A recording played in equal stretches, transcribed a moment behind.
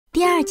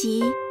2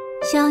集，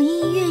小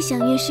易越想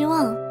越失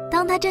望。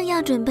当他正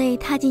要准备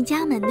踏进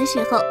家门的时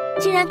候，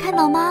竟然看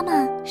到妈妈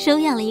收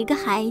养了一个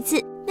孩子，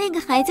那个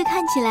孩子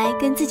看起来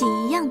跟自己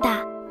一样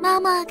大。妈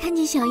妈看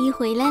见小易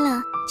回来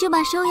了，就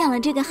把收养了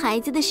这个孩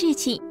子的事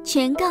情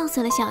全告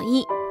诉了小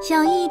易。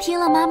小易听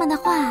了妈妈的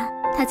话，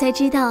他才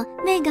知道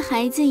那个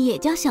孩子也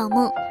叫小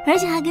梦，而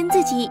且还跟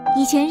自己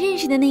以前认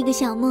识的那个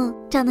小梦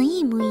长得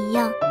一模一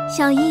样。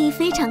小易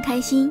非常开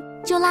心，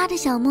就拉着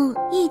小梦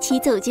一起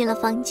走进了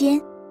房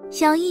间。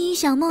小易与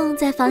小梦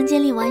在房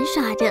间里玩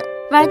耍着，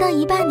玩到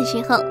一半的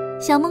时候，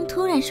小梦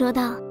突然说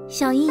道：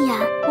小易呀，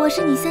我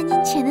是你3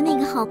年前的那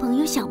个好朋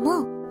友小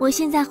梦，我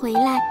现在回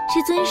来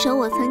是遵守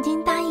我曾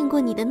经答应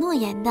过你的诺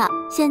言的，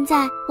现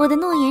在我的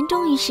诺言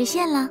终于实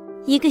现了。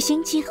1个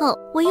星期后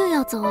我又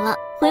要走了，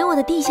回我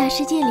的地下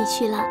世界里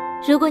去了。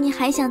如果你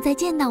还想再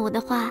见到我的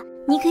话，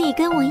你可以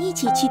跟我一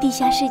起去地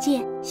下世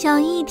界。小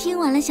易听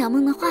完了小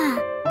梦的话，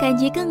感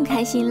觉更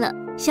开心了。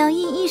小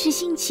易一时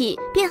兴起，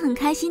便很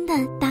开心地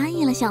答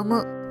应了小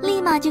梦，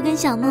立马就跟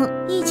小梦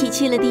一起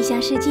去了地下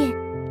世界。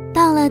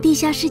到了地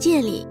下世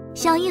界里，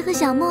小易和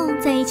小梦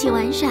在一起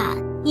玩耍，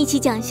一起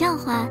讲笑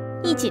话，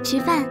一起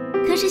吃饭。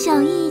可是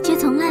小易却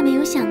从来没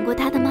有想过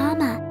他的妈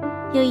妈。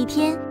有一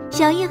天，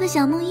小易和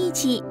小梦一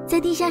起在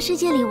地下世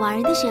界里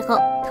玩的时候，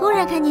突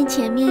然看见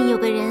前面有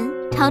个人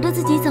朝着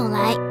自己走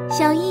来。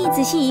小易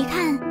仔细一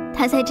看，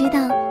他才知道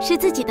是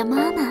自己的妈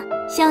妈。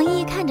小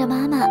易看着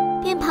妈妈，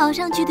便跑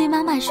上去对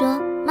妈妈说：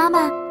妈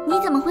妈，你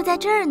怎么会在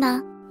这儿呢？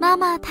妈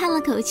妈叹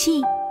了口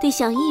气，对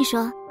小易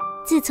说：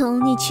自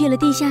从你去了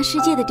地下世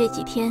界的这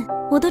几天，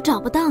我都找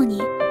不到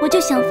你，我就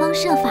想方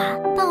设法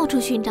到处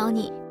寻找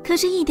你，可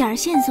是一点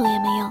线索也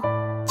没有。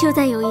就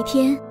在有一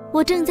天，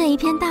我正在一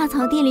片大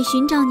草地里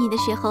寻找你的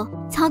时候，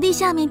草地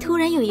下面突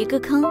然有一个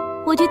坑，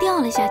我就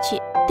掉了下去。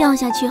掉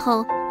下去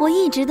后，我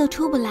一直都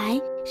出不来，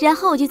然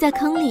后我就在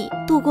坑里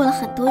度过了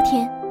很多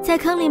天。在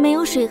坑里没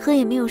有水喝，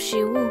也没有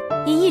食物，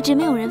也一直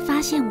没有人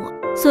发现我，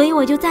所以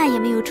我就再也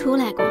没有出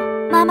来过。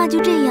妈妈就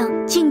这样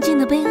静静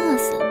地被饿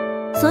死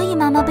了。所以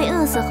妈妈被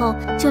饿死后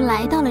就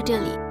来到了这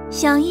里。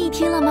小易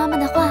听了妈妈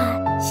的话，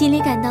心里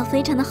感到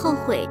非常的后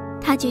悔，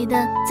他觉得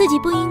自己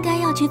不应该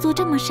要去做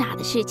这么傻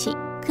的事情。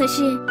可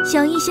是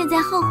小易现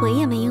在后悔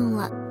也没用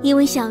了，因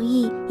为小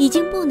易已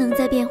经不能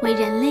再变回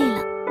人类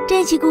了。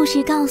这期故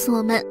事告诉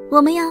我们，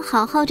我们要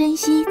好好珍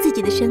惜自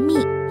己的生命，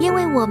因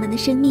为我们的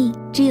生命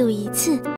只有一次。